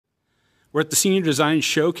We're at the Senior Design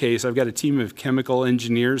Showcase. I've got a team of chemical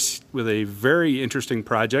engineers with a very interesting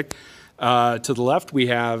project. To the left, we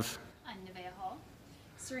have... I'm Nevaeh Hall.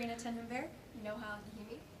 Serena Tenhumberg. Noha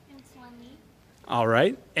Algahimi and Xuan. All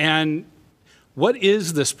right. And what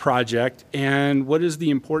is this project, and what is the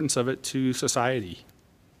importance of it to society?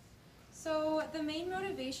 So the main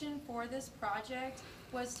motivation for this project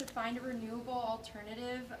was to find a renewable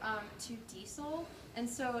alternative to diesel. And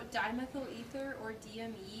so dimethyl ether, or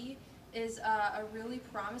DME, is a really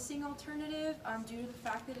promising alternative due to the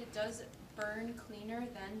fact that it does burn cleaner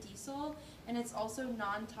than diesel, and it's also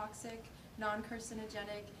non-toxic,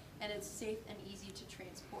 non-carcinogenic, and it's safe and easy to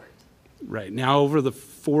transport. Right. Now, over the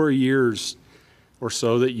 4 years or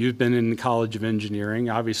so that you've been in the College of Engineering,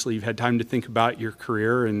 obviously you've had time to think about your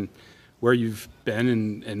career and where you've been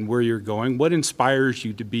and where you're going. What inspires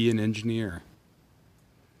you to be an engineer?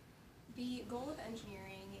 The goal of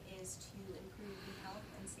engineering is to improve the health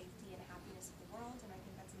and safety and happiness of the world, and I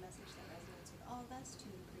think that's a message that resonates with all of us, to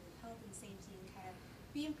improve health and safety and kind of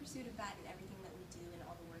be in pursuit of that in everything that we do and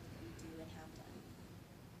all the work that we do and have done.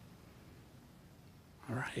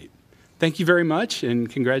 All right. Thank you very much, and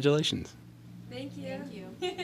congratulations. Thank you.